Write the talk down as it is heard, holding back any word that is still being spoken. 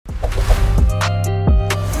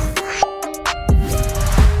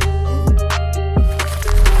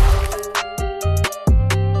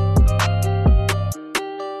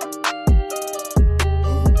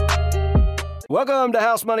Welcome to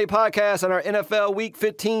House Money Podcast and our NFL Week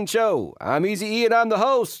 15 show. I'm Easy E and I'm the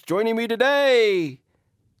host. Joining me today,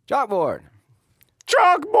 Chalkboard.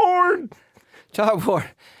 Chalkboard.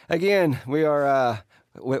 Again, we are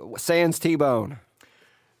sans T-Bone.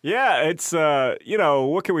 Yeah, it's,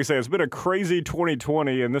 what can we say? It's been a crazy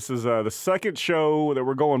 2020, and this is the second show that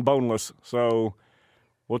we're going boneless. So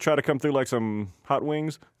we'll try to come through like some hot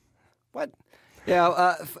wings. What?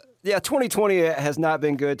 Yeah, 2020 has not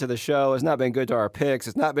been good to the show. It's not been good to our picks.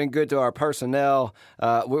 It's not been good to our personnel.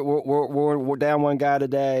 We're down one guy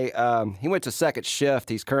today. He went to second shift.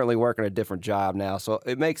 He's currently working a different job now, so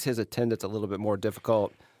it makes his attendance a little bit more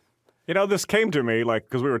difficult. You know, this came to me,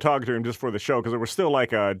 because we were talking to him just for the show, because there was still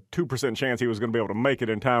like a 2% chance he was going to be able to make it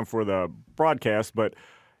in time for the broadcast. But,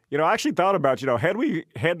 I actually thought about, had we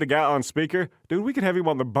had the guy on speaker, dude, we could have him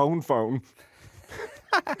on the bone phone.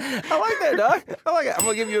 I like that, dog. I like it. I'm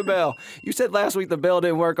going to give you a bell. You said last week the bell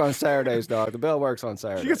didn't work on Saturdays, dog. The bell works on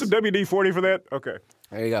Saturdays. Did you get some WD-40 for that? Okay.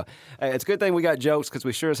 There you go. Hey, it's a good thing we got jokes because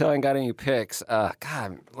we sure as hell ain't got any picks.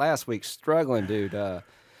 God, last week, struggling, dude.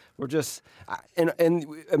 We're just, and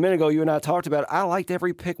a minute ago, you and I talked about it. I liked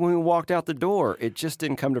every pick when we walked out the door. It just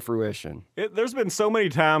didn't come to fruition. There's been so many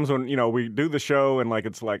times when, we do the show and,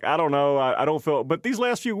 it's like, I don't know, I don't feel, but these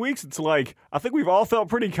last few weeks, it's like, I think we've all felt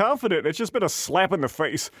pretty confident. It's just been a slap in the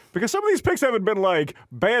face because some of these picks haven't been,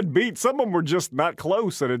 bad beats. Some of them were just not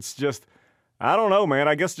close, and it's just, I don't know, man.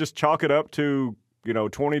 I guess just chalk it up to,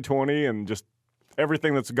 2020 and just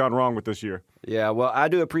everything that's gone wrong with this year. Yeah, well, I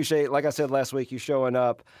do appreciate, like I said last week, you showing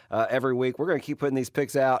up every week. We're going to keep putting these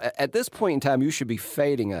picks out. At this point in time, you should be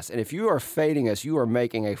fading us. And if you are fading us, you are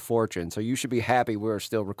making a fortune. So you should be happy we're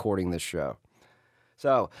still recording this show.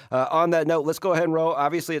 So on that note, let's go ahead and roll.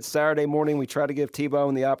 Obviously, it's Saturday morning. We try to give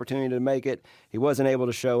T-Bone the opportunity to make it. He wasn't able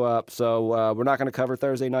to show up, so we're not going to cover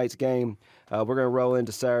Thursday night's game. We're going to roll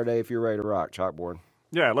into Saturday if you're ready to rock, Chalkboard.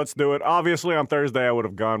 Yeah, let's do it. Obviously, on Thursday, I would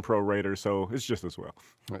have gone pro Raiders, so it's just as well.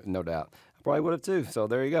 No doubt. I probably would have too, so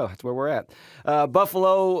there you go. That's where we're at.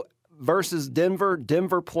 Buffalo versus Denver.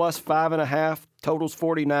 Denver plus 5.5. Totals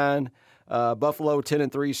 49. Buffalo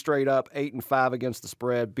 10-3 straight up, 8-5 against the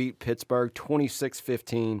spread. Beat Pittsburgh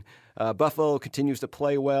 26-15. Buffalo continues to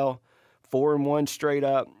play well, 4-1 straight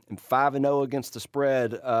up, and 5-0 against the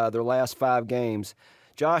spread their last 5 games.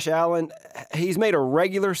 Josh Allen, he's made a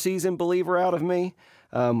regular season believer out of me.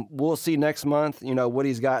 We'll see next month, what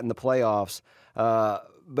he's got in the playoffs.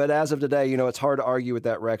 But as of today, it's hard to argue with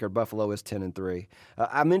that record. Buffalo is 10-3.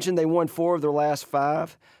 I mentioned they won 4 of their last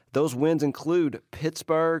 5. Those wins include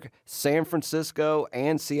Pittsburgh, San Francisco,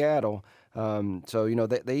 and Seattle. So,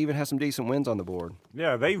 they even have some decent wins on the board.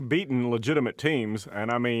 Yeah, they've beaten legitimate teams.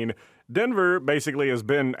 And, Denver basically has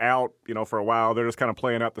been out, for a while. They're just kind of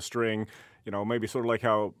playing out the string. Maybe sort of like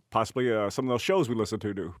how possibly some of those shows we listen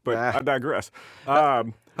to do. But I digress.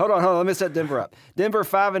 Hold on. Let me set Denver up. Denver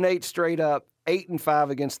 5-8 straight up, 8-5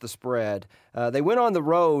 against the spread. They went on the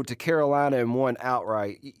road to Carolina and won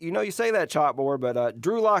outright. You say that, Chalkboard, but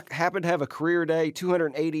Drew Lock happened to have a career day,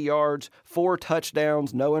 280 yards, 4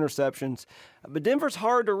 touchdowns, no interceptions. But Denver's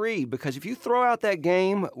hard to read because if you throw out that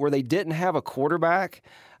game where they didn't have a quarterback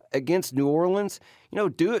against New Orleans,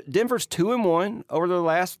 Denver's 2-1 over the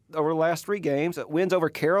last 3 games. It wins over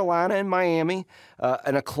Carolina and Miami,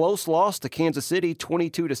 and a close loss to Kansas City,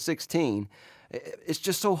 22-16. It's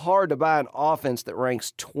just so hard to buy an offense that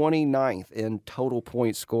ranks 29th in total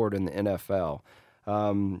points scored in the NFL.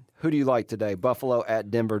 Who do you like today? Buffalo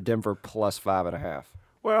at Denver. Denver plus 5.5.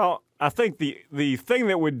 Well, I think the thing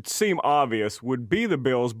that would seem obvious would be the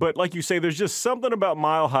Bills, but like you say, there's just something about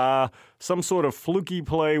Mile High, some sort of fluky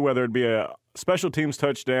play, whether it be a special teams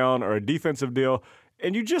touchdown or a defensive deal,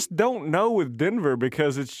 and you just don't know with Denver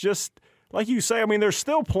because it's just like you say. They're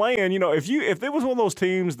still playing. If it was one of those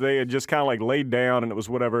teams, they had just kind of laid down and it was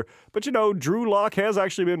whatever. But Drew Lock has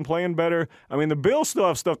actually been playing better. The Bills still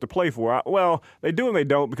have stuff to play for. Well, they do and they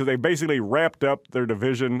don't because they basically wrapped up their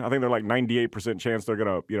division. I think they're 98% chance they're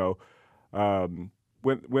gonna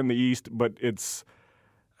win the East. But it's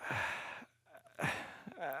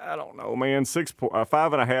I don't know, man.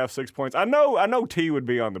 5.5, 6 points. I know T would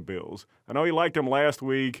be on the Bills. I know he liked them last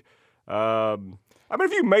week.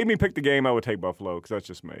 If you made me pick the game, I would take Buffalo because that's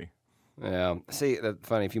just me. Yeah. See, that's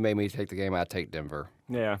funny. If you made me take the game, I'd take Denver.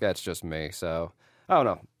 Yeah. That's just me. So, I don't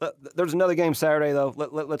know. There's another game Saturday, though.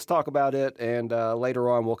 Let's talk about it, and later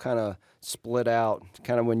on we'll kind of split out.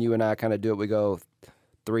 Kind of when you and I kind of do it, we go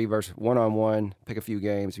 3 versus 1-on-1, pick a few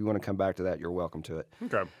games. If you want to come back to that, you're welcome to it.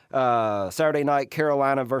 Okay. Saturday night,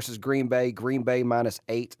 Carolina versus Green Bay. Green Bay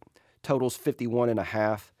 -8. Totals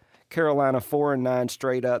 51.5. Carolina 4-9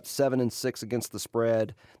 straight up, 7-6 against the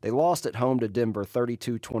spread. They lost at home to Denver,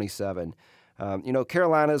 32-27.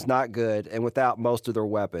 Carolina's not good and without most of their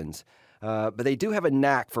weapons, but they do have a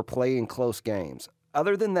knack for playing close games.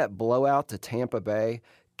 Other than that blowout to Tampa Bay,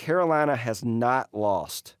 Carolina has not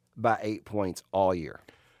lost by 8 points all year.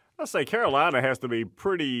 I say Carolina has to be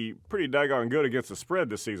pretty daggone good against the spread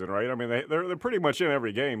this season, right? I mean, they're pretty much in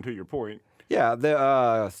every game. To your point. Yeah, they're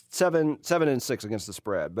 7-6 against the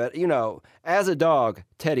spread. But as a dog,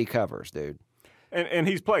 Teddy covers, dude. And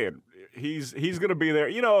he's playing. He's going to be there.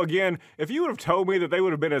 Again, if you would have told me that they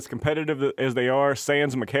would have been as competitive as they are,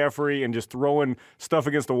 sans McCaffrey, and just throwing stuff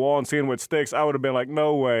against the wall and seeing what sticks, I would have been like,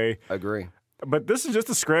 no way. Agree. But this is just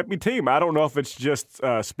a scrappy team. I don't know if it's just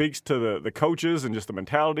speaks to the coaches and just the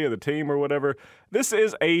mentality of the team or whatever. This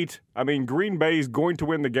is 8. I mean, Green Bay's going to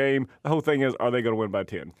win the game. The whole thing is, are they going to win by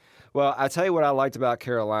 10? Well, I tell you what I liked about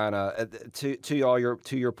Carolina. To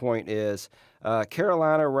your point is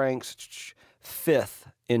Carolina ranks 5th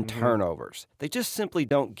in turnovers. They just simply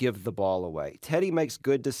don't give the ball away. Teddy makes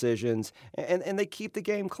good decisions, and they keep the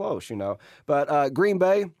game close, But Green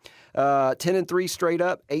Bay, 10-3 straight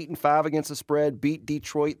up, 8-5 against the spread, beat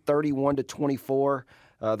Detroit 31-24.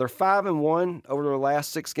 They're 5-1 over their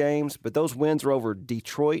last 6 games, but those wins are over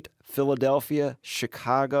Detroit, Philadelphia,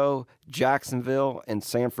 Chicago, Jacksonville, and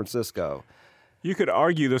San Francisco. You could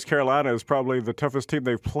argue this Carolina is probably the toughest team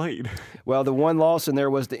they've played. Well, the one loss in there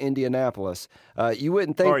was to Indianapolis. You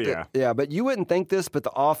wouldn't think but you wouldn't think this, but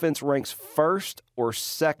the offense ranks 1st or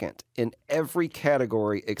 2nd in every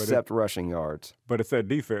category except rushing yards. But it's that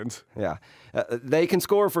defense. Yeah. They can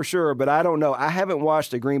score for sure, but I don't know. I haven't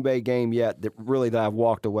watched a Green Bay game yet that I've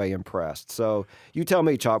walked away impressed. So you tell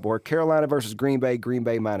me, Chalkboard, Carolina versus Green Bay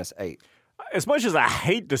 -8. As much as I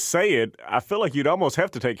hate to say it, I feel like you'd almost have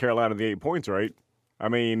to take Carolina the 8 points, right? I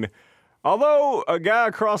mean, although a guy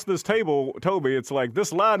across this table told me it's like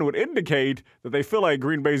this line would indicate that they feel like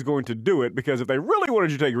Green Bay's going to do it, because if they really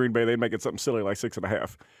wanted you to take Green Bay, they'd make it something silly like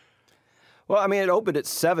 6.5. Well, I mean, it opened at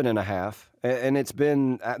 7.5, and it's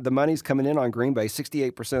been the money's coming in on Green Bay.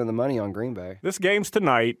 68% of the money on Green Bay. This game's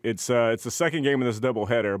tonight. It's the second game of this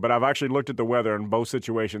doubleheader, but I've actually looked at the weather in both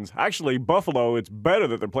situations. Actually, Buffalo, it's better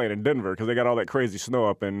that they're playing in Denver because they got all that crazy snow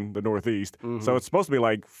up in the Northeast. Mm-hmm. So it's supposed to be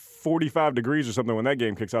like 45 degrees or something when that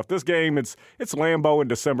game kicks off. This game, it's Lambeau in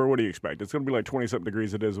December. What do you expect? It's going to be like 20-something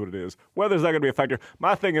degrees. It is what it is. Weather's not going to be a factor.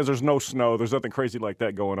 My thing is there's no snow. There's nothing crazy like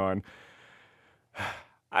that going on.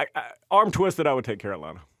 Arm twisted, I would take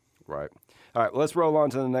Carolina. Right. All right, let's roll on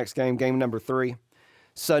to the next game. Game number 3,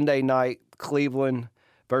 Sunday night, Cleveland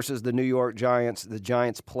versus the New York Giants. The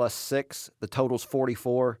Giants +6. The total's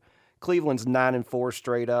 44. Cleveland's 9-4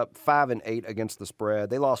 straight up, 5-8 against the spread.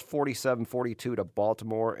 They lost 47-42 to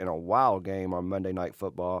Baltimore in a wild game on Monday Night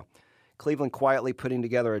Football. Cleveland quietly putting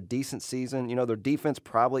together a decent season. Their defense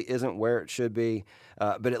probably isn't where it should be,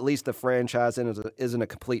 but at least the franchise isn't a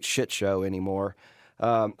complete shit show anymore.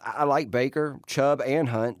 I like Baker, Chubb, and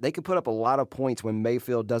Hunt. They could put up a lot of points when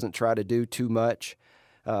Mayfield doesn't try to do too much,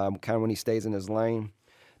 kind of when he stays in his lane.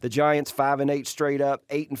 The Giants 5-8 straight up,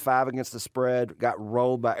 8-5 against the spread. Got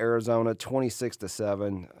rolled by Arizona,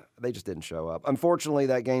 26-7. They just didn't show up. Unfortunately,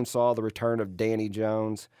 that game saw the return of Danny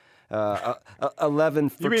Jones. 11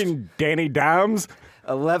 for you mean Danny Dimes?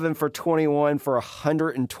 11 for 21 for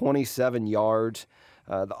 127 yards.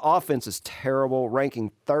 The offense is terrible,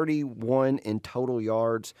 ranking 31 in total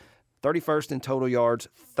yards, 31st in total yards,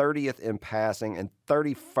 30th in passing, and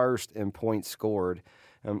 31st in points scored.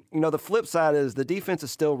 The flip side is the defense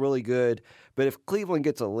is still really good, but if Cleveland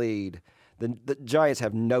gets a lead, then the Giants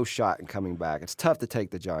have no shot in coming back. It's tough to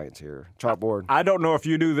take the Giants here. Chalkboard. I don't know if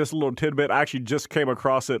you knew this little tidbit. I actually just came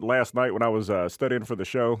across it last night when I was studying for the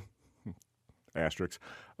show. Asterisks.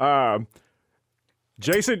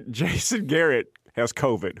 Jason Garrett has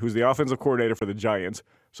COVID, who's the offensive coordinator for the Giants.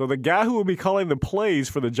 So the guy who will be calling the plays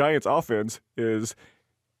for the Giants offense is,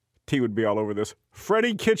 T would be all over this,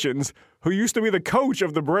 Freddie Kitchens, who used to be the coach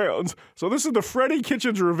of the Browns. So this is the Freddie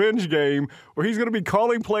Kitchens revenge game where he's going to be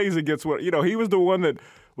calling plays against he was the one that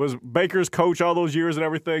was Baker's coach all those years and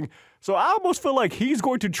everything. So I almost feel like he's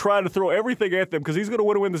going to try to throw everything at them because he's going to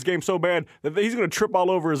want to win this game so bad that he's going to trip all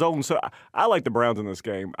over his own. So I like the Browns in this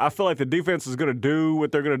game. I feel like the defense is going to do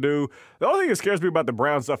what they're going to do. The only thing that scares me about the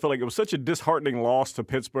Browns, I feel like it was such a disheartening loss to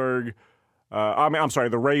Pittsburgh.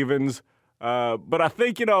 The Ravens. But I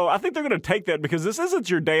think they're going to take that because this isn't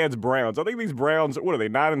your dad's Browns. I think these Browns, what are they,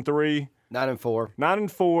 9-3? 9-4.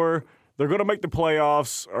 9-4. They're going to make the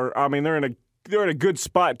playoffs. They're in a good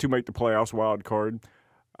spot to make the playoffs, wild card.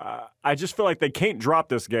 I just feel like they can't drop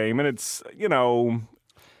this game, and it's,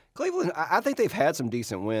 Cleveland, I think they've had some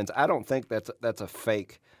decent wins. I don't think that's a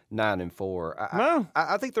fake 9-4. No.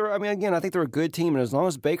 I think they're. I mean, again, I think they're a good team, and as long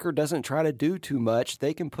as Baker doesn't try to do too much,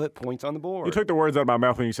 they can put points on the board. You took the words out of my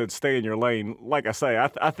mouth when you said stay in your lane. Like I say,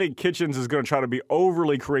 I think Kitchens is going to try to be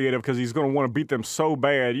overly creative because he's going to want to beat them so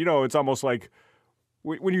bad. You know, it's almost like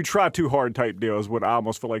when you try too hard type deal is what I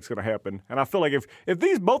almost feel like is going to happen. And I feel like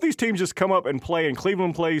if both these teams just come up and play, and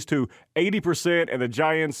Cleveland plays to 80%, and the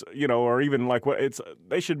Giants, you know, or even like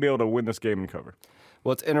they should be able to win this game and cover.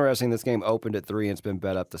 Well, it's interesting. This game opened at 3 and it's been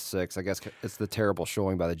bet up to 6. I guess it's the terrible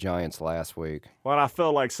showing by the Giants last week. Well, and I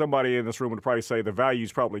felt like somebody in this room would probably say the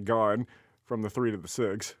value's probably gone from the 3 to the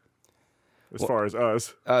 6 as far as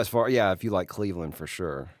us. If you like Cleveland, for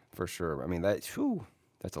sure. I mean, that's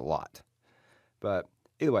a lot. But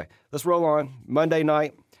either way, let's roll on. Monday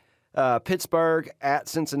night, Pittsburgh at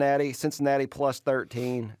Cincinnati. Cincinnati plus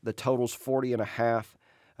 13. The total's 40.5.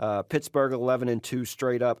 Pittsburgh 11-2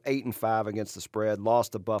 straight up, 8-5 against the spread.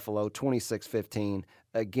 Lost to Buffalo 26-15.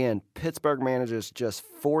 Again, Pittsburgh manages just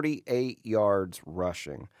 48 yards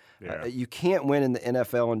rushing. Yeah. You can't win in the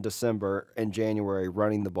NFL in December and January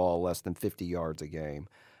running the ball less than 50 yards a game.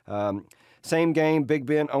 Same game, Big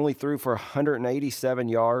Ben only threw for 187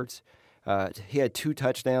 yards. He had 2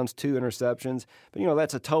 touchdowns, 2 interceptions. But, you know,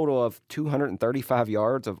 that's a total of 235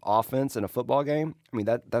 yards of offense in a football game. I mean,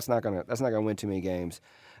 that's not gonna win too many games.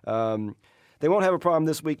 They won't have a problem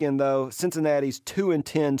this weekend, though. Cincinnati's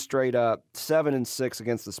 2-10 straight up, 7-6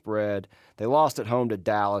 against the spread. They lost at home to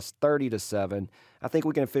Dallas, 30-7. I think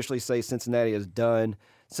we can officially say Cincinnati is done.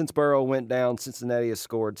 Since Burrow went down, Cincinnati has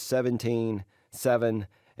scored 17, 7,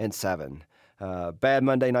 and 7. Bad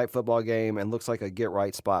Monday night football game, and looks like a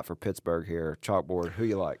get-right spot for Pittsburgh here. Chalkboard, who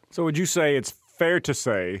you like? So would you say it's fair to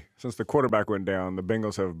say, since the quarterback went down, the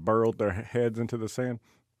Bengals have burrowed their heads into the sand?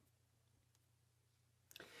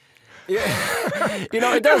 Yeah, you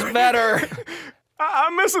know, it does better.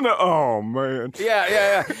 I'm missing the. Oh man.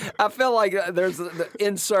 Yeah. I feel like there's the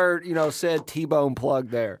insert, said T-Bone plug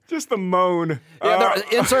there. Just the moan. Yeah,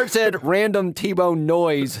 insert said random T-Bone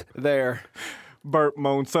noise there. Burp,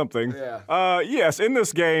 moan, something. Yeah. Yes, in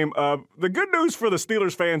this game, the good news for the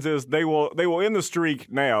Steelers fans is they will end the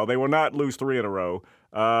streak now. They will not lose 3 in a row.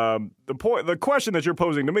 The question that you're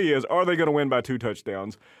posing to me is, are they going to win by 2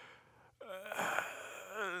 touchdowns?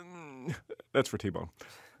 That's for T-Bone.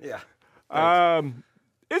 Yeah.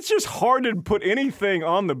 It's just hard to put anything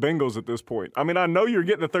on the Bengals at this point. I mean, I know you're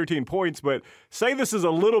getting the 13 points, but say this is a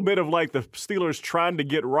little bit of like the Steelers trying to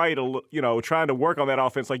get right, trying to work on that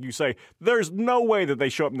offense, like you say. There's no way that they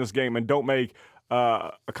show up in this game and don't make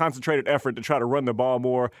a concentrated effort to try to run the ball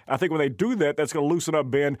more. I think when they do that, that's going to loosen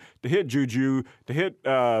up Ben to hit Juju, to hit,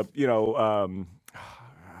 the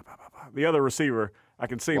other receiver. I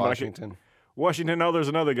can see him. Washington. No, there's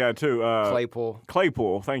another guy too.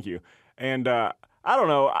 Claypool. Thank you. And I don't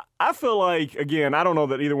know. I feel like, again, I don't know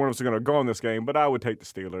that either one of us are going to go in this game, but I would take the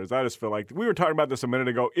Steelers. I just feel like we were talking about this a minute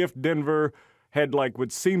ago. If Denver had like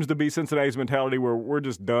what seems to be Cincinnati's mentality, where we're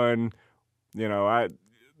just done,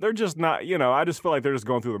 they're just not. I just feel like they're just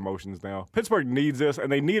going through the motions now. Pittsburgh needs this,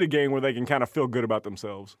 and they need a game where they can kind of feel good about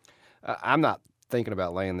themselves. I'm not thinking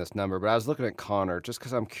about laying this number, but I was looking at Connor just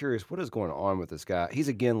because I'm curious what is going on with this guy. He's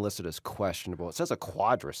again listed as questionable. It says a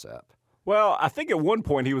quadricep. Well, I think at one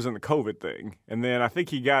point he was in the COVID thing, and then I think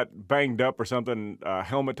he got banged up or something,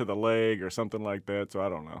 helmet to the leg or something like that, so I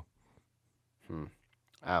don't know.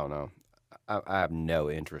 I don't know. I have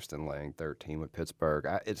no interest in laying 13 with Pittsburgh.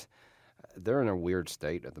 They're in a weird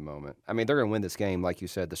state at the moment. I mean, they're going to win this game. Like you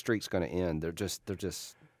said, the streak's going to end. They're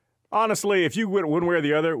just. Honestly, if you went one way or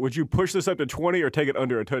the other, would you push this up to 20 or take it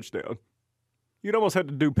under a touchdown? You'd almost have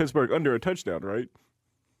to do Pittsburgh under a touchdown, right?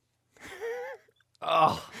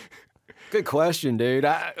 Oh, good question, dude.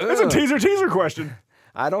 It's a teaser question.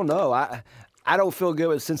 I don't know. I don't feel good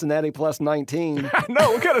with Cincinnati plus 19.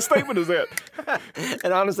 No, what kind of statement is that?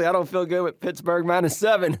 And honestly, I don't feel good with Pittsburgh minus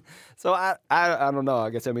 7. So I don't know. I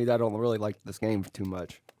guess I don't really like this game too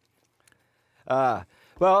much.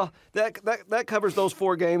 Well, that covers those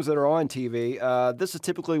 4 games that are on TV. This is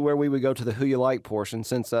typically where we would go to the Who You Like portion.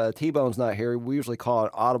 Since T-Bone's not here, we usually call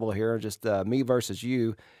it audible here, just me versus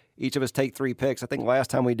you. Each of us take 3 picks. I think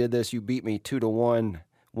last time we did this, you beat me 2-1,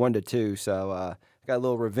 1-2. So got a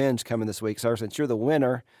little revenge coming this week. So since you're the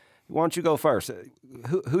winner, why don't you go first?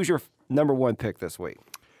 Who's your number 1 pick this week?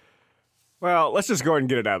 Well, let's just go ahead and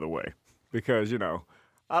get it out of the way because, I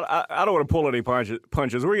don't want to pull any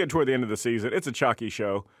punches. We're getting toward the end of the season. It's a chalky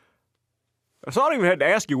show. So I don't even have to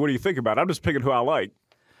ask you, what do you think about it? I'm just picking who I like.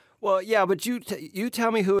 Well, yeah, but you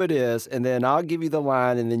tell me who it is, and then I'll give you the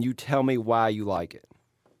line, and then you tell me why you like it.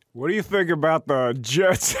 What do you think about the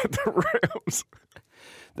Jets at the Rams?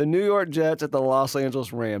 The New York Jets at the Los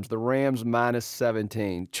Angeles Rams. The Rams minus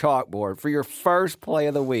 17. Chalkboard. For your first play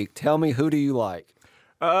of the week, tell me, who do you like?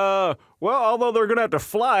 Well, although they're going to have to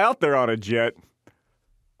fly out there on a jet,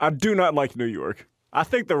 I do not like New York. I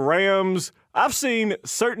think the Rams, I've seen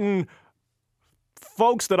certain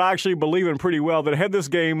folks that I actually believe in pretty well that had this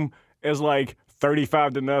game as like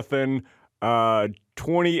 35-0,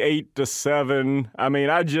 28-7. I mean,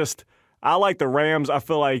 I like the Rams. I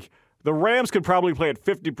feel like the Rams could probably play at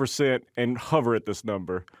 50% and hover at this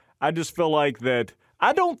number. I just feel like that.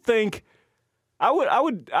 I don't think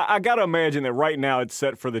I got to imagine that right now it's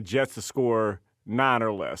set for the Jets to score 9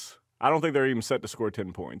 or less. I don't think they're even set to score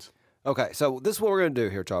 10 points. Okay, so this is what we're going to do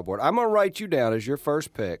here, Chalkboard. I'm going to write you down as your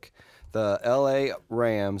first pick, the L.A.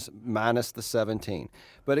 Rams minus the 17.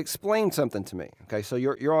 But explain something to me. Okay, so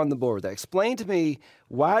you're on the board with that. Explain to me,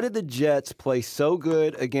 why did the Jets play so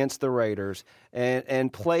good against the Raiders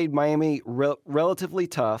and played Miami relatively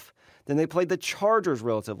tough? Then they played the Chargers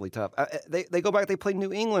relatively tough. They go back, they played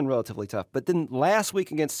New England relatively tough. But then last week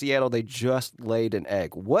against Seattle, they just laid an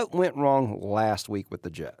egg. What went wrong last week with the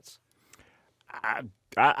Jets?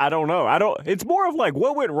 I don't know. It's more of like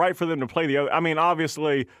what went right for them to play the other. I mean,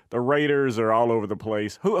 obviously the Raiders are all over the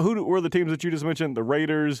place. Who were the teams that you just mentioned? The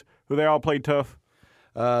Raiders, who they all played tough.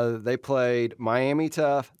 They played Miami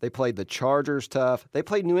tough. They played the Chargers tough. They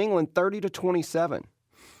played New England 30-27.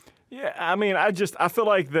 Yeah, I mean, I feel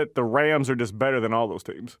like that the Rams are just better than all those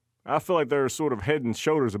teams. I feel like they're sort of head and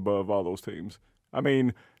shoulders above all those teams. I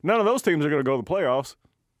mean, none of those teams are going to go to the playoffs.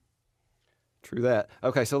 True that.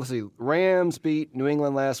 Okay, so let's see. Rams beat New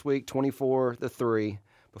England last week 24-3.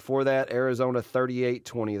 Before that, Arizona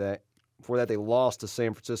 38-20. Before that, they lost to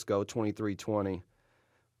San Francisco 23-20.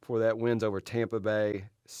 Before that, wins over Tampa Bay,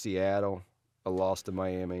 Seattle, a loss to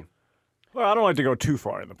Miami. Well, I don't like to go too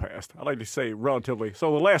far in the past. I like to say relatively.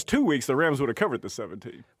 So the last 2 weeks, the Rams would have covered the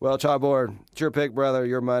 17. Well, Chalkboard, it's your pick, brother,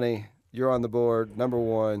 your money. You're on the board. Number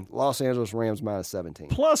one, Los Angeles Rams minus 17.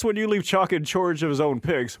 Plus, when you leave Chalk in charge of his own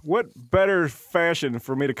picks, what better fashion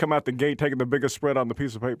for me to come out the gate taking the biggest spread on the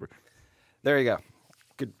piece of paper? There you go.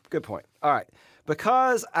 Good point. All right.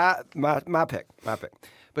 Because my pick.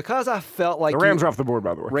 Because I felt like the Rams are off the board,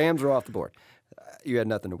 by the way. Rams are off the board. You had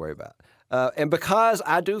nothing to worry about. And because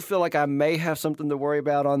I do feel like I may have something to worry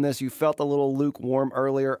about on this, you felt a little lukewarm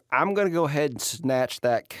earlier, I'm going to go ahead and snatch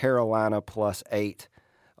that Carolina plus 8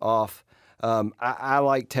 off. I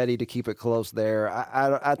like Teddy to keep it close there.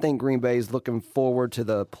 I think Green Bay's looking forward to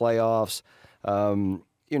the playoffs.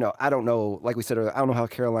 I don't know, like we said earlier, I don't know how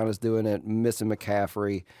Carolina's doing it, missing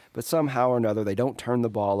McCaffrey, but somehow or another they don't turn the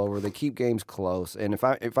ball over. They keep games close. And if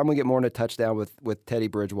I'm going to get more than a touchdown with Teddy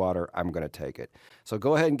Bridgewater, I'm going to take it. So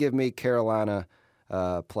go ahead and give me Carolina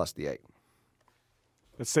plus the 8.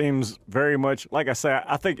 It seems very much, like I say,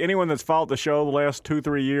 I think anyone that's followed the show the last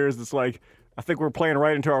 2-3 years, it's like, I think we're playing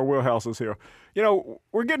right into our wheelhouses here.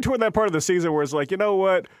 We're getting toward that part of the season where it's like, you know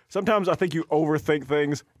what? Sometimes I think you overthink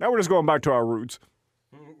things. Now we're just going back to our roots.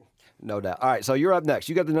 No doubt. All right, so you're up next.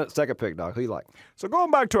 You got the second pick, Doc. Who you like? So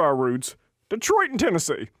going back to our roots, Detroit and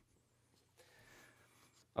Tennessee.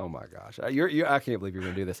 Oh, my gosh. I can't believe you're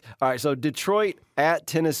going to do this. All right, so Detroit at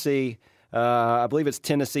Tennessee. I believe it's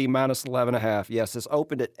Tennessee minus 11.5. Yes, this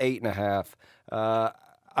opened at 8.5.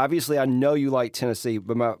 Obviously, I know you like Tennessee,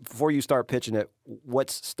 but before you start pitching it,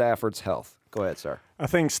 what's Stafford's health? Go ahead, sir. I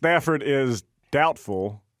think Stafford is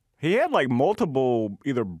doubtful. He had like multiple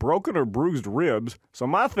either broken or bruised ribs. So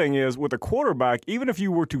my thing is, with a quarterback, even if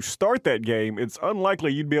you were to start that game, it's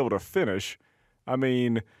unlikely you'd be able to finish. I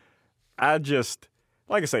mean,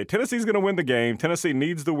 like I say, Tennessee's going to win the game. Tennessee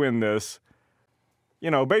needs to win this.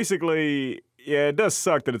 Basically, yeah, it does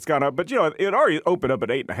suck that it's gone up. But, it already opened up at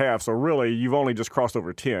 8.5, so really you've only just crossed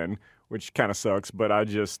over 10, which kind of sucks. But I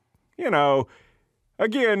just,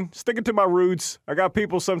 again, sticking to my roots. I got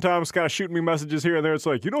people sometimes kind of shooting me messages here and there. It's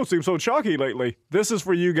like, you don't seem so chalky lately. This is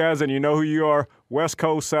for you guys, and you know who you are. West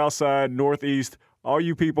Coast, South Side, Northeast, all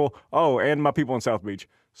you people. Oh, and my people in South Beach.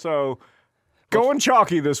 So, going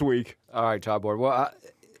chalky this week. All right, Chalkboard. Well,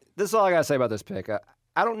 this is all I got to say about this pick.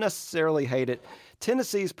 I don't necessarily hate it.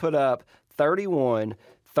 Tennessee's put up 31,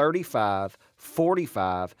 35,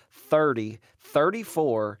 45, 30,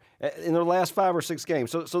 34 in their last 5 or 6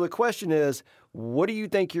 games. So the question is, what do you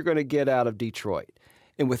think you're going to get out of Detroit?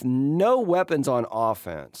 And with no weapons on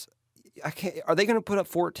offense, are they going to put up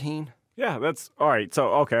 14? Yeah, that's all right. So,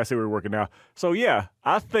 okay, I see where we're working now. So, yeah,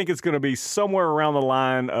 I think it's going to be somewhere around the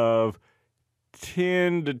line of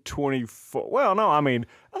 10 to 24. Well, no, I mean,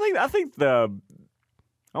 I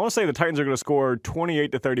want to say the Titans are going to score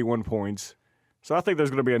 28 to 31 points. So I think there's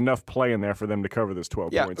going to be enough play in there for them to cover this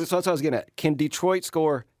 12 points. Yeah, so that's what I was getting at. Can Detroit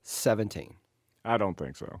score 17? I don't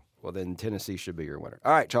think so. Well, then Tennessee should be your winner.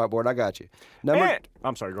 All right, chalkboard, I got you.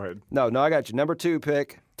 I'm sorry, go ahead. No, I got you. Number 2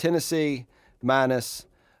 pick, Tennessee minus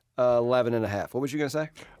 11.5. What was you going to say?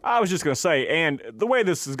 I was just going to say, and the way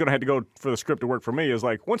this is going to have to go for the script to work for me is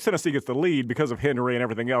like once Tennessee gets the lead because of Henry and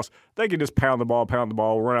everything else, they can just pound the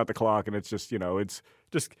ball, run out the clock, and it's just, it's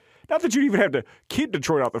just not that you even have to keep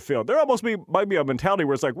Detroit off the field. There almost might be a mentality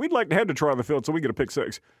where it's like, we'd like to have Detroit on the field so we get a pick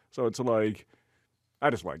 6. So it's like,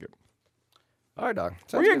 I just like it. All right, dog.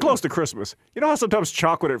 We're getting close to Christmas. You know how sometimes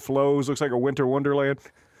chocolate it flows, looks like a winter wonderland?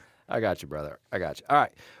 I got you, brother. I got you. All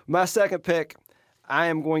right. My second pick, I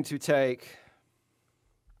am going to take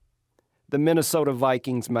the Minnesota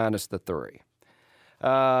Vikings minus the 3.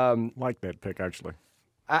 Like that pick, actually.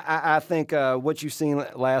 I think what you've seen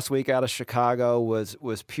last week out of Chicago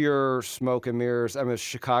was pure smoke and mirrors. I mean, it's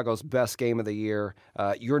Chicago's best game of the year.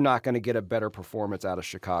 You're not going to get a better performance out of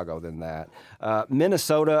Chicago than that.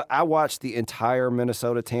 Minnesota, I watched the entire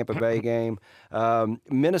Minnesota-Tampa Bay game.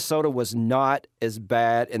 Minnesota was not as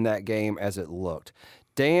bad in that game as it looked.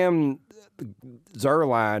 Damn,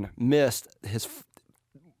 Zerline missed his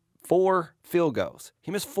 4 field goals. He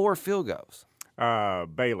missed 4 field goals.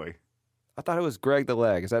 Bailey. I thought it was Greg the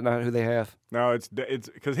Leg. Is that not who they have? No, it's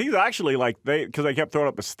because he's actually because they kept throwing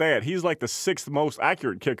up a stat. He's like the 6th most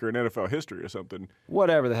accurate kicker in NFL history or something.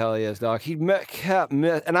 Whatever the hell he is, dog. He kept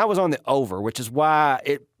missing, and I was on the over, which is why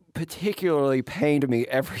it particularly pained me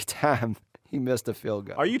every time he missed a field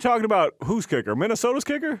goal. Are you talking about whose kicker? Minnesota's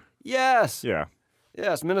kicker? Yes. Yeah.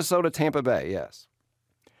 Yes, Minnesota, Tampa Bay. Yes.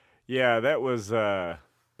 Yeah, that was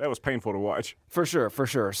painful to watch. For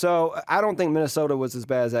sure. So I don't think Minnesota was as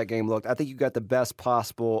bad as that game looked. I think you got the best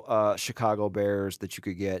possible Chicago Bears that you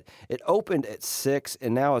could get. It opened at 6,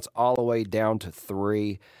 and now it's all the way down to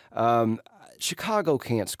 3. Chicago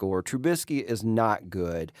can't score. Trubisky is not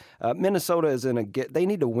good. Minnesota is they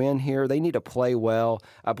need to win here. They need to play well.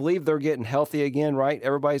 I believe they're getting healthy again, right?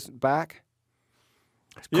 Everybody's back?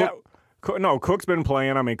 Yeah. No, Cook's been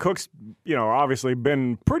playing. I mean, Cook's, obviously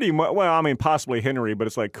been pretty much, possibly Henry, but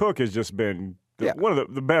it's like Cook has just been one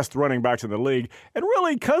of the best running backs in the league. And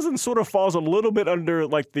really, Cousins sort of falls a little bit under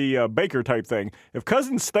like the Baker type thing. If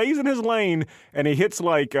Cousins stays in his lane and he hits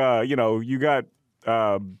like, you got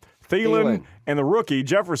Thielen and the rookie,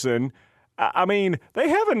 Jefferson, I mean, they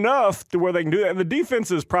have enough to where they can do that. And the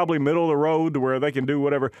defense is probably middle of the road to where they can do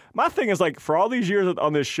whatever. My thing is like, for all these years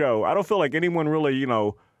on this show, I don't feel like anyone really,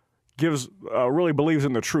 really believes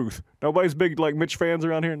in the truth. Nobody's big like Mitch fans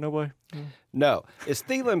around here. Nobody. No. Is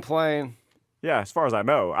Thielen playing? Yeah, as far as I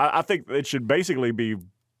know, I think it should basically be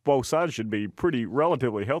both sides should be pretty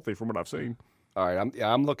relatively healthy from what I've seen. All right,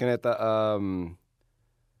 I'm looking at the I'm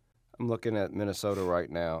looking at Minnesota right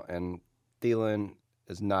now, and Thielen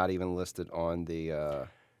is not even listed on the.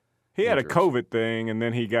 He had a COVID thing, and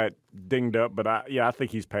then he got dinged up. But I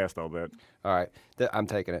think he's past all that. All right, I'm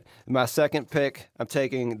taking it. My second pick, I'm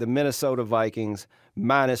taking the Minnesota Vikings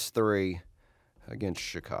minus 3 against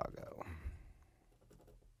Chicago.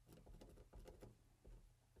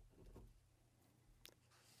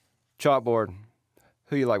 Chalkboard,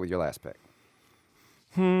 who you like with your last pick?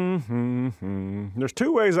 There's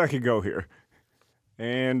 2 ways I could go here.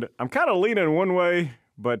 And I'm kind of leaning one way,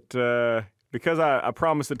 but because I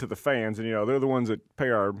promised it to the fans, and, they're the ones that pay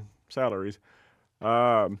our salaries.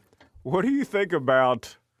 What do you think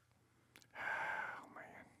about – oh, man.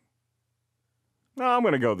 No, I'm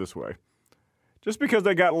going to go this way. Just because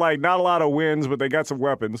they got, not a lot of wins, but they got some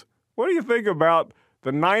weapons. What do you think about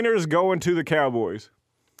the Niners going to the Cowboys?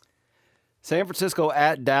 San Francisco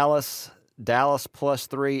at Dallas. Dallas plus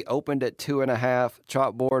 3, opened at 2.5.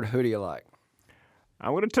 Chalkboard, who do you like?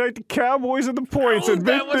 I'm going to take the Cowboys and the points at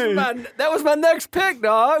Big D. That was my next pick,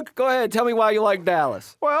 dog. Go ahead. Tell me why you like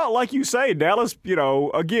Dallas. Well, like you say, Dallas,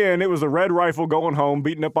 again, it was the Red Rifle going home,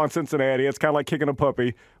 beating up on Cincinnati. It's kind of like kicking a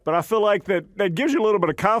puppy. But I feel like that gives you a little bit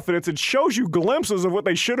of confidence. It shows you glimpses of what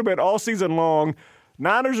they should have been all season long.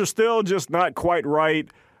 Niners are still just not quite right.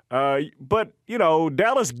 But,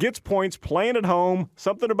 Dallas gets points playing at home,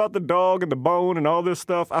 something about the dog and the bone and all this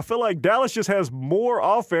stuff. I feel like Dallas just has more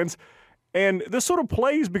offense, and this sort of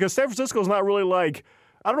plays because San Francisco's not really like,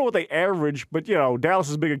 I don't know what they average, but,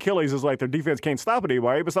 Dallas's big Achilles is like their defense can't stop it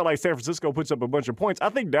anyway. But it's not like San Francisco puts up a bunch of points. I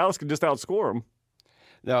think Dallas can just outscore them.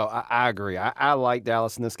 No, I agree. I like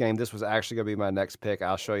Dallas in this game. This was actually going to be my next pick.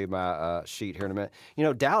 I'll show you my sheet here in a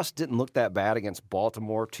minute. Dallas didn't look that bad against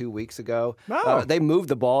Baltimore 2 weeks ago. No. They moved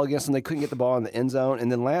the ball against them. They couldn't get the ball in the end zone.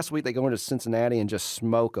 And then last week they go into Cincinnati and just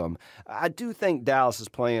smoke them. I do think Dallas is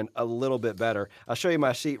playing a little bit better. I'll show you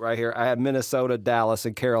my sheet right here. I have Minnesota, Dallas,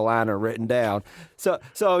 and Carolina written down. So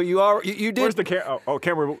you did. Where's the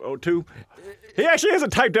camera? 2? He actually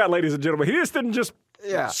hasn't typed out, ladies and gentlemen. He just didn't just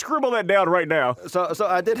scribble that down right now. So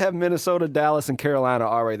I did have Minnesota, Dallas, and Carolina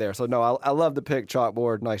already there. So, no, I love the pick,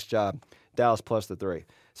 chalkboard. Nice job. Dallas plus the 3.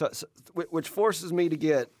 So which forces me to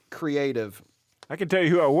get creative. I can tell you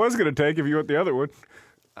who I was going to take if you want the other one.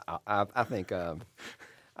 I think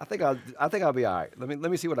I'll be all right.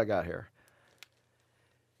 Let me see what I got here.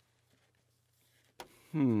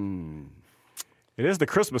 It is the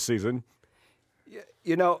Christmas season.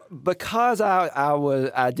 You know, because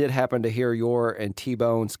I did happen to hear your and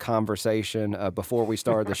T-Bone's conversation before we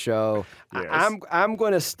started the show. Yes. I'm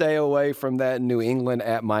going to stay away from that New England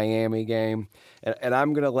at Miami game, and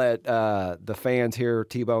I'm going to let the fans hear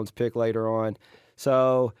T-Bone's pick later on.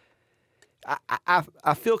 So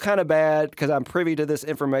I feel kind of bad because I'm privy to this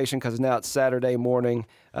information because now it's Saturday morning.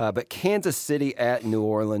 But Kansas City at New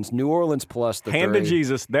Orleans. New Orleans plus the 3. Hand to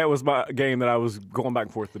Jesus. That was my game that I was going back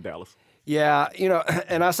and forth to Dallas. Yeah, you know,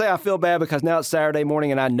 and I say I feel bad because now it's Saturday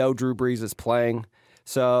morning and I know Drew Brees is playing.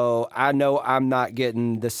 So I know I'm not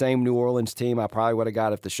getting the same New Orleans team I probably would have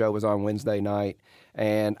got if the show was on Wednesday night.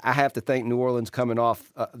 And I have to thank New Orleans coming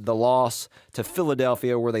off the loss to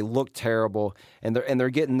Philadelphia where they looked terrible, and they're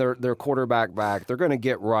getting their quarterback back. They're going to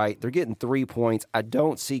get right. They're getting 3 points. I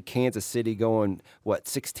don't see Kansas City going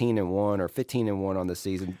 16-1 or 15-1 on the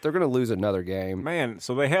season. They're going to lose another game. Man,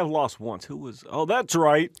 so they have lost once. Who was? Oh, that's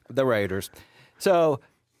right, the Raiders. So,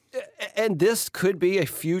 and this could be a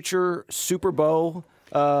future Super Bowl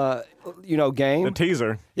game. The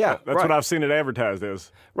teaser. Yeah, that's what I've seen it advertised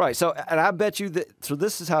as. Right. So, and I bet you that. So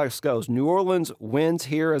this is how it goes. New Orleans wins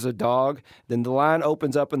here as a dog. Then the line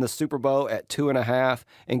opens up in the Super Bowl at 2.5,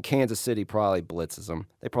 and Kansas City probably blitzes them.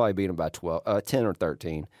 They probably beat them by 10 or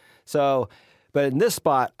 13. So, but in this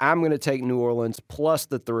spot, I'm going to take New Orleans plus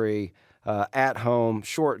the 3 at home,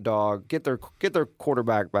 short dog. Get their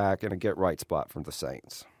quarterback back in a get right spot from the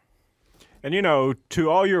Saints. And, you know, to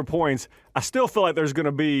all your points, I still feel like there's going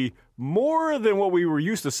to be more than what we were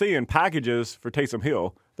used to seeing packages for Taysom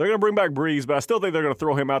Hill. They're going to bring back Breeze, but I still think they're going to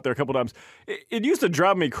throw him out there a couple times. It used to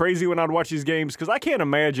drive me crazy when I'd watch these games because I can't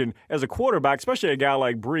imagine as a quarterback, especially a guy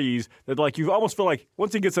like Breeze, that like you almost feel like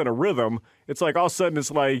once he gets in a rhythm, it's like all of a sudden it's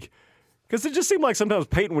like – because it just seemed like sometimes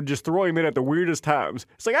Peyton would just throw him in at the weirdest times.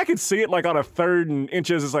 It's like I could see it like on a 3rd and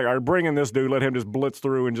inches. It's like, all right, bring in this dude, let him just blitz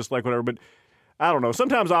through and just like whatever. But I don't know.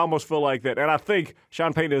 Sometimes I almost feel like that. And I think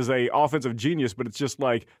Sean Payton is a offensive genius, but it's just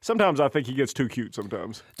like sometimes I think he gets too cute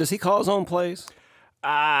sometimes. Does he call his own plays?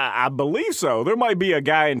 I believe so. There might be a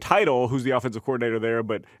guy in title who's the offensive coordinator there,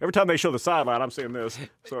 but every time they show the sideline, I'm seeing this.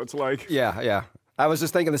 So it's like. Yeah. I was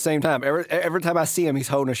just thinking the same time. Every time I see him, he's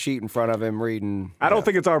holding a sheet in front of him reading. I don't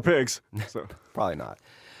think it's our picks. So. Probably not.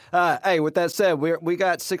 Hey, with that said, we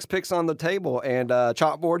got 6 picks on the table. And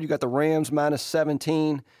chalkboard, you got the Rams minus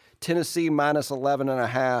 17, Tennessee minus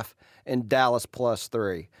 11.5, and Dallas plus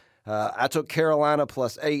 3. I took Carolina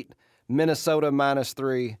plus 8, Minnesota minus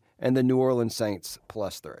 3, and the New Orleans Saints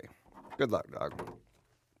plus 3. Good luck, dog.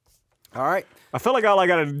 All right. I feel like all I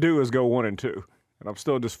got to do is go 1 and 2. And I'm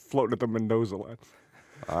still just floating at the Mendoza line.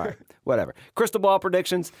 All right, whatever. Crystal ball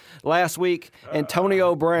predictions. Last week,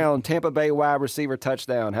 Antonio Brown, Tampa Bay wide receiver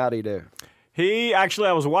touchdown. How'd he do?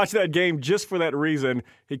 I was watching that game just for that reason.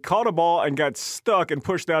 He caught a ball and got stuck and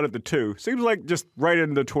pushed out at the 2. Seems like just right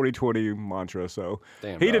in the 2020 mantra. So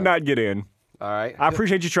he did not get in. All right. I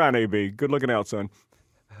appreciate you trying, AB. Good looking out, son.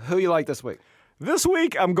 Who you like this week? This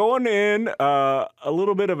week, I'm going in a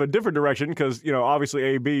little bit of a different direction because, obviously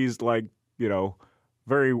AB's like,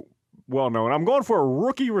 very well known. I'm going for a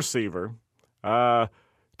rookie receiver.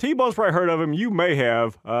 T-Bone's probably heard of him. You may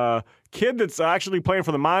have. Kid that's actually playing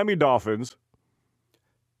for the Miami Dolphins.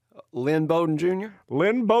 Lynn Bowden Jr.?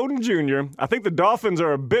 Lynn Bowden Jr. I think the Dolphins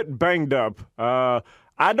are a bit banged up.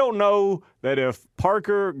 I don't know that if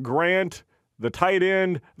Parker, Grant, the tight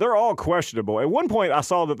end, they're all questionable. At one point, I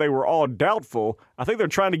saw that they were all doubtful. I think they're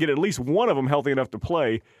trying to get at least one of them healthy enough to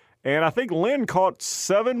play. And I think Lynn caught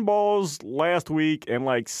 7 balls last week and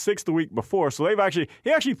like 6 the week before. So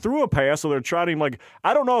he actually threw a pass. So they're trying to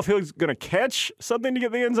I don't know if he's going to catch something to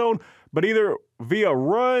get the end zone, but either via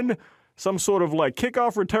run, some sort of like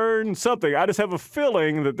kickoff return, something. I just have a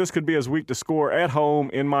feeling that this could be his week to score at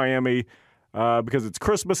home in Miami because it's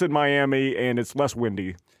Christmas in Miami and it's less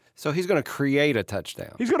windy. So he's going to create a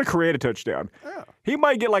touchdown. He's going to create a touchdown. Oh. He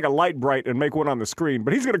might get like a light bright and make one on the screen,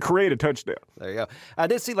 but he's going to create a touchdown. There you go. I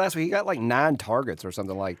did see last week he got like 9 targets or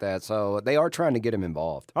something like that. So they are trying to get him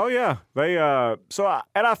involved. Oh yeah,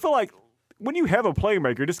 I feel like when you have a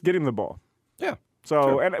playmaker, just get him the ball. Yeah. So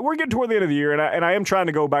sure. And we're getting toward the end of the year, and I am trying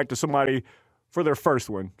to go back to somebody for their first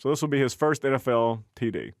one. So this will be his first NFL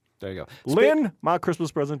TD. There you go. Lynn, my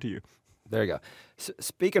Christmas present to you. There you go.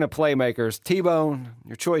 Speaking of playmakers, T-Bone,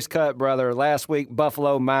 your choice cut, brother. Last week,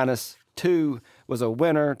 Buffalo -2 was a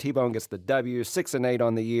winner. T-Bone gets the W, 6-8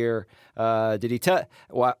 on the year. Did he tell?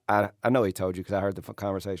 Well, I know he told you because I heard the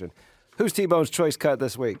conversation. Who's T-Bone's choice cut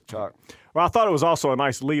this week, Chalk? Well, I thought it was also a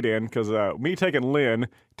nice lead-in because me taking Lynn,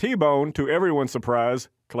 T-Bone, to everyone's surprise,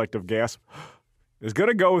 collective gasp, is going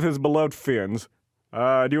to go with his beloved Finns. Do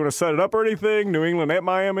you want to set it up or anything? New England at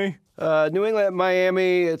Miami? New England at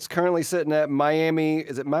Miami. It's currently sitting at Miami.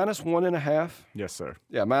 Is it -1.5? Yes, sir.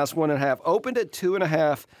 Yeah, -1.5. Opened at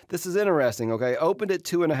 2.5. This is interesting, okay? Opened at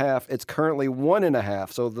 2.5. It's currently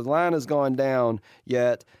 1.5. So the line has gone down,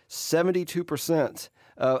 yet 72%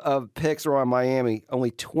 of picks are on Miami.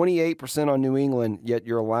 Only 28% on New England, yet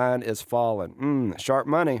your line is falling. Sharp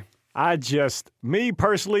money. Me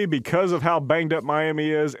personally, because of how banged up Miami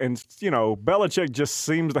is, and, Belichick just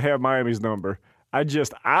seems to have Miami's number.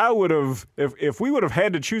 I would have, if we would have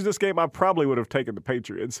had to choose this game, I probably would have taken the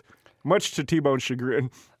Patriots, much to T-Bone's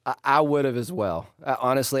chagrin. I would have as well.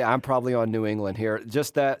 Honestly, I'm probably on New England here.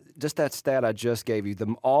 Just that stat I just gave you.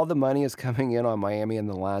 All the money is coming in on Miami and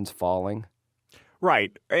the line's falling.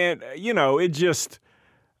 Right. And, it just...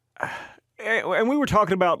 And we were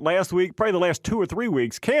talking about last week, probably the last 2 or 3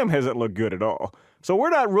 weeks, Cam hasn't looked good at all. So we're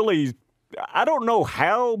not really... I don't know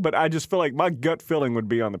how, but I just feel like my gut feeling would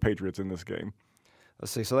be on the Patriots in this game.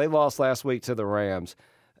 Let's see. So they lost last week to the Rams.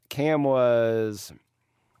 Cam was...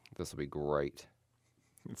 This will be great.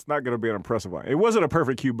 It's not going to be an impressive line. It wasn't a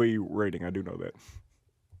perfect QB rating. I do know that.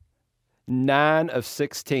 9 of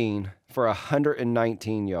 16 for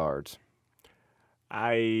 119 yards.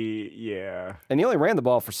 Yeah. And he only ran the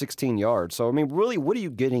ball for 16 yards. So, I mean, really, what are you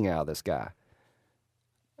getting out of this guy?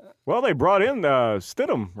 Well, they brought in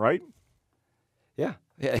Stidham, right? Yeah,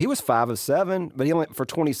 he was 5 of 7, but he only for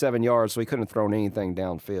 27 yards, so he couldn't have thrown anything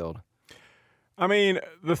downfield. I mean,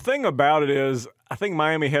 the thing about it is, I think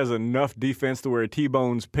Miami has enough defense to where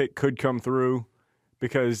T-Bone's pick could come through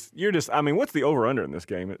because what's the over-under in this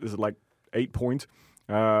game? Is it like 8 points?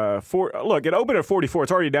 Look, it opened at 44.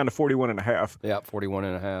 It's already down to 41.5. Yeah,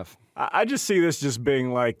 41.5. I just see this just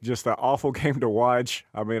being like just an awful game to watch.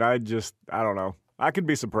 I mean, I don't know. I could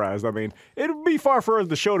be surprised. I mean, it would be far for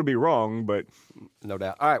the show to be wrong, but... No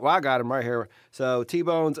doubt. All right, well, I got him right here. So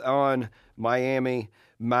T-Bone's on Miami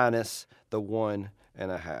minus the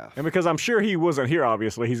 1.5. And because I'm sure he wasn't here,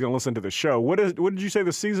 obviously, he's going to listen to the show. What did you say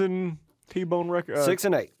the season T-Bone record?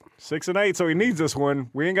 6-8. 6-8, so he needs this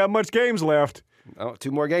one. We ain't got much games left. Oh,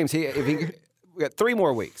 2 more games. We got 3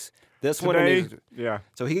 more weeks. This Today, one, yeah.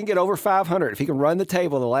 So he can get over 500. If he can run the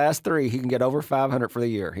table the last 3, he can get over 500 for the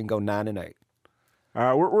year. He can go 9-8.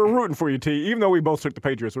 We're rooting for you, T. Even though we both took the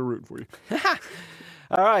Patriots, we're rooting for you.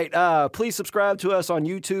 All right. Please subscribe to us on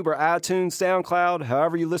YouTube or iTunes, SoundCloud,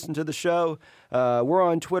 however you listen to the show. We're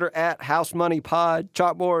on Twitter at HouseMoneyPod.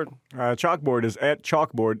 Chalkboard. Chalkboard is at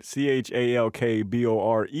Chalkboard,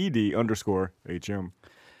 CHALKBORED_HM.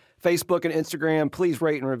 Facebook and Instagram, please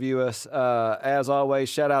rate and review us. As always,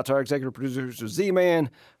 shout out to our executive producer,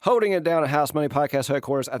 Z-Man, holding it down at House Money Podcast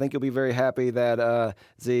headquarters. I think you'll be very happy that,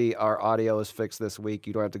 Z, our audio is fixed this week.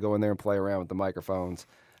 You don't have to go in there and play around with the microphones.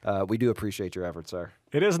 We do appreciate your efforts, sir.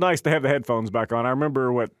 It is nice to have the headphones back on. I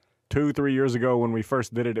remember, 2-3 years ago when we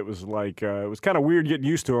first did it, it was like, it was kind of weird getting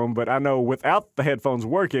used to them, but I know without the headphones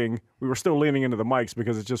working, we were still leaning into the mics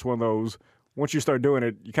because it's just one of those, once you start doing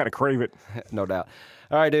it, you kind of crave it. No doubt.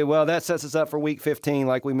 All right, dude. Well, that sets us up for Week 15.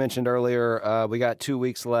 Like we mentioned earlier, we got 2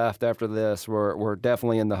 weeks left after this. We're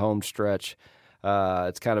definitely in the home stretch.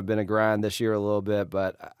 It's kind of been a grind this year a little bit,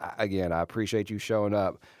 but again, I appreciate you showing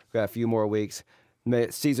up. We've got a few more weeks.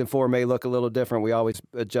 Season 4 may look a little different. We always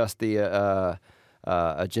adjust the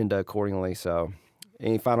agenda accordingly. So,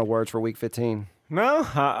 any final words for Week 15? No,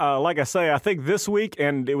 like I say, I think this week,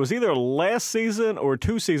 and it was either last season or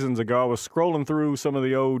 2 seasons ago, I was scrolling through some of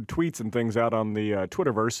the old tweets and things out on the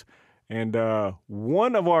Twitterverse, and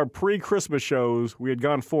one of our pre-Christmas shows, we had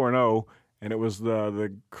gone 4-0, and it was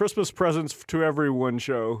the Christmas Presents to Everyone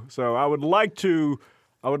show. So I would like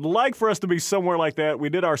for us to be somewhere like that. We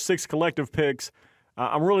did our 6 collective picks.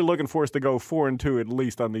 I'm really looking for us to go 4-2 at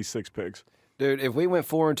least on these 6 picks. Dude, if we went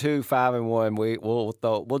 4-2,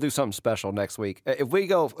 5-1, we'll do something special next week. If we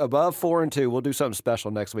go above 4-2, we'll do something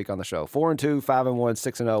special next week on the show. 4-2, 5-1,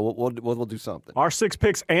 6-0, we'll do something. Our 6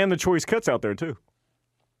 picks and the choice cuts out there too.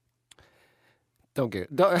 Don't.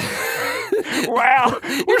 Wow,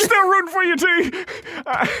 we're still rooting for you, T.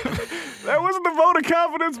 That wasn't the vote of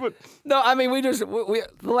confidence, but no, I mean we the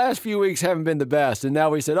last few weeks haven't been the best, and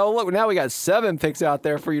now we said, oh look, now we got 7 picks out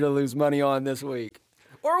there for you to lose money on this week.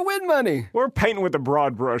 Or win money. We're painting with a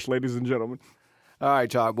broad brush, ladies and gentlemen. All right,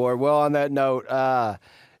 Chalkboard. Well, on that note,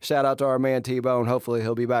 Shout out to our man T-Bone. Hopefully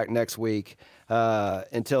he'll be back next week.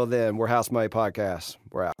 Until then, we're House Money Podcast.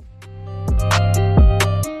 We're out.